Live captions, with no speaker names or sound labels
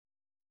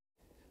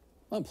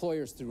Well,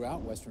 employers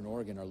throughout Western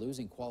Oregon are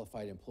losing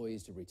qualified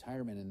employees to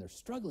retirement, and they're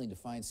struggling to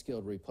find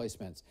skilled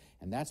replacements.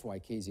 And that's why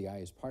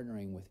KZI is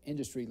partnering with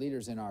industry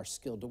leaders in our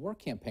Skilled to Work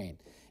campaign.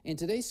 In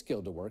today's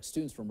Skilled to Work,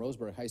 students from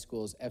Roseburg High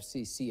School's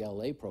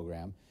FCCLA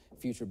program,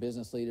 future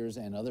business leaders,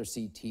 and other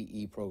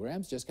CTE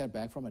programs just got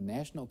back from a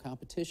national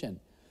competition.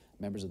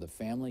 Members of the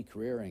Family,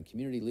 Career, and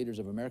Community Leaders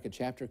of America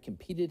chapter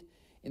competed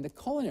in the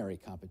culinary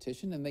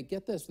competition, and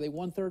they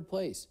won third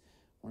place.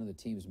 One of the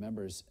team's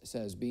members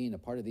says being a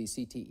part of these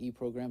CTE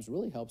programs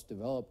really helps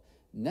develop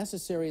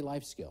necessary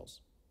life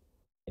skills.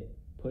 It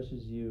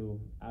pushes you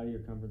out of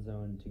your comfort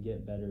zone to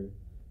get better.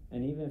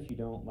 And even if you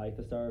don't like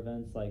the star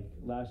events, like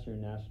last year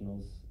in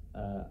Nationals,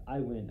 I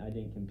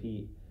didn't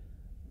compete,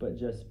 but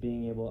just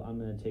being able, I'm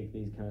going to take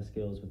these kind of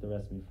skills with the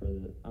rest of me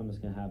I'm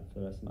just going to have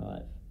for the rest of my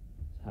life.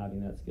 So having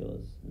that skill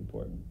is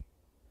important.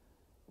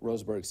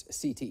 Roseburg's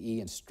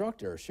CTE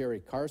instructor, Sherry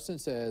Carson,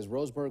 says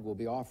Roseburg will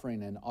be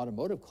offering an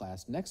automotive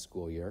class next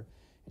school year,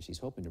 and she's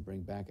hoping to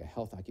bring back a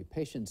Health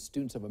Occupation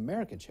Students of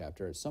America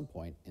chapter at some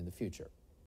point in the future.